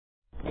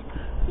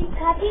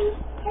cutting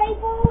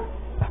table.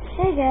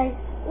 Hey guys,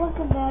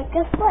 welcome back.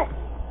 Guess what?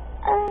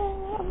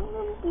 I'm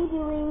going to be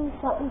doing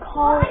something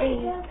called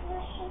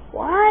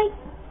Why?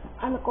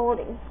 I'm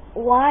recording.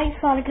 Why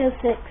Sonic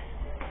 06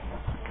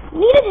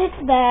 needed its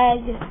bag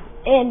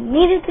and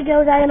needed to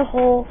go down in a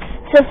hole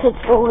since it's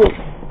released.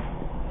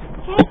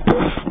 Hey,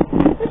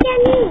 look at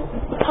me.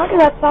 Talking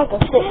about Sonic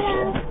 06.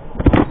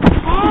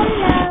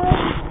 Hello.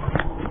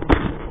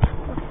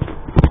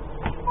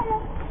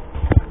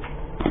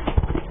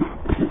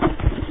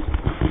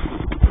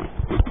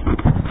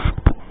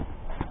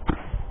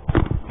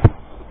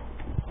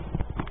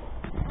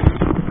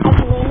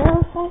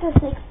 Hello. Sonic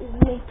 06 is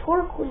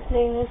notoriously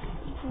famous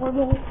for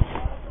the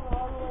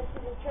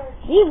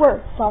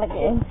keyword Sonic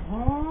game.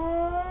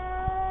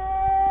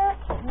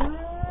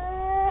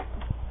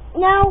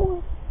 Now,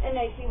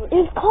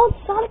 it's called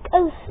Sonic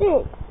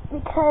 06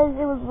 because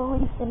it was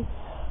released in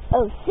 06.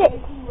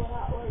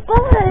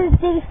 But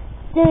they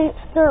didn't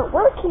start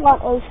working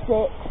on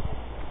 06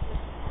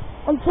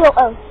 until 06.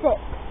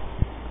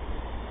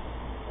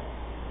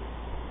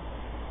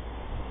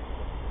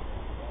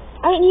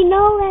 I mean, you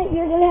know that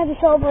you're going to have to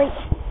celebrate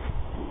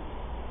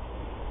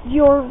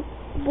your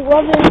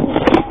beloved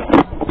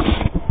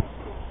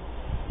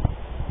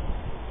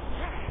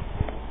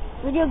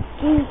video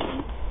game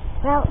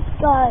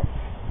mascot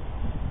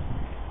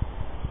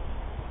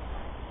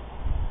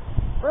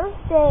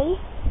birthday.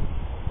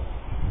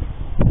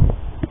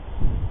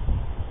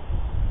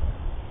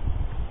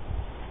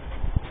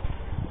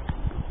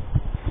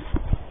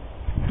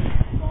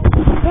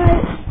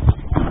 But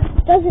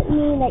doesn't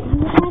mean that you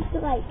have to,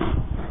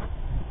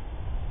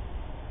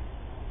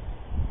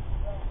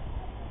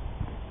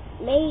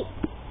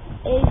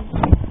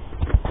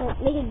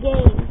 make a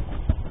game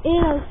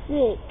in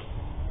 06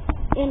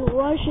 and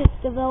rush its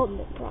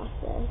development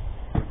process.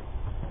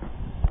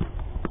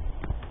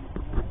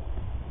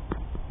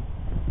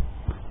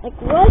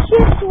 Rush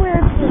it to where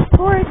it's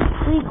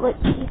historically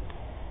glitchy.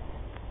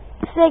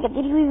 Sega,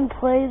 did you even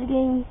play the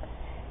game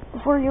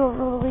before you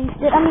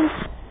released it? I mean,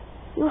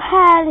 you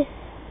had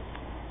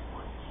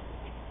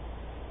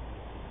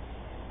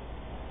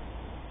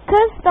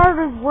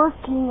started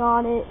working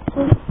on it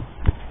since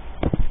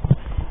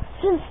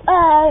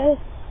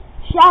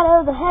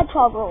Shadow the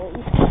Hedgehog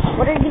release.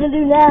 What are you gonna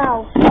do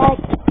now?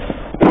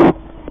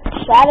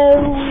 Shadow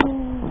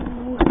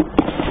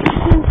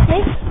 6?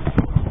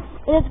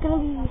 And it's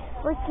gonna be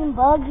freaking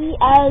buggy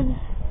as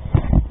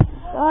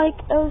Sonic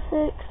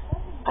 06.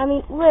 I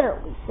mean,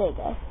 literally,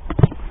 Sega.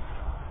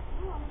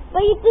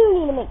 But you do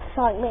need to make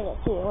Sonic Mania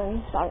 2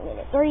 and Sonic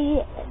Mania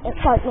 3 and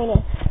Sonic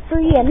Mania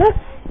 3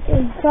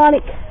 and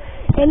Sonic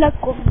and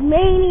Knuckles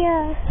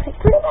Mania.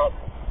 Pretty much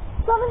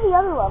some of the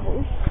other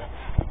levels.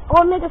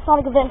 Or make a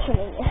Sonic Adventure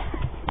Mania.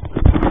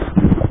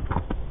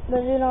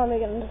 But do not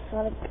make it into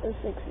Sonic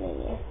 06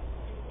 Mania.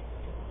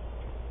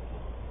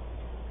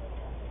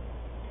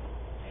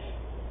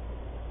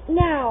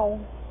 Now,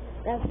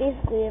 that's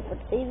basically it for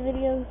today's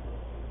video.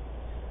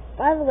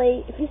 By the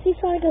way, if you see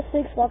Sonic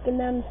 06 walking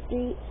down the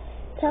street,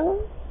 tell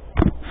him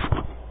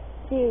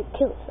to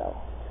kill himself.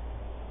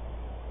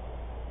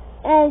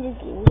 And just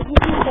kidding. If you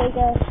see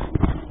Sega,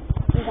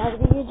 you guys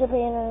can use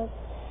Japan.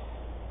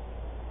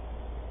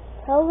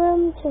 Tell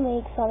them to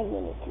make Sonic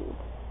Mania 2,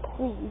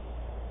 please.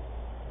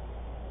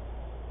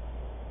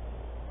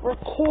 We're a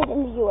kid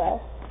in the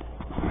US.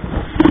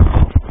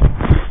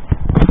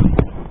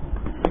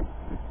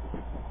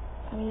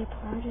 How many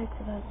projects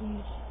about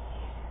you?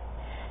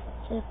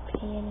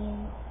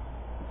 Japan.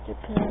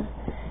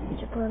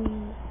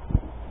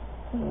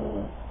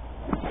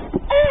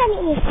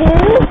 Anywho,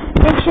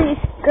 make sure you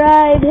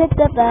subscribe, hit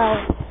the bell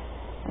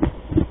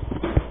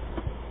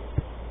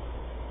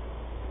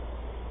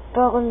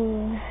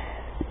button.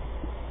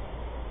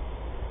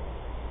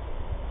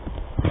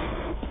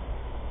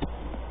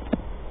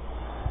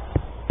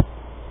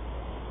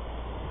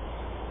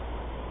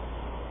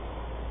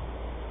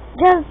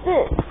 Just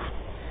this.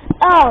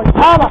 Oh,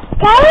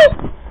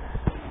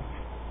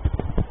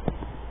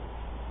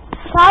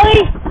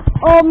 Callie?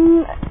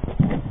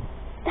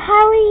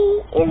 Callie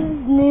is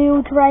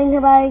new to riding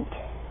her bike.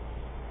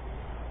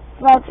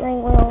 About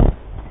training wheels.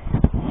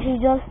 She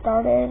just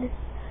started.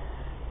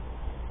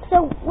 So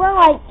we're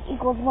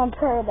equals one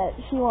per that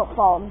she won't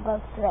fall and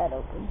bust her head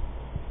open.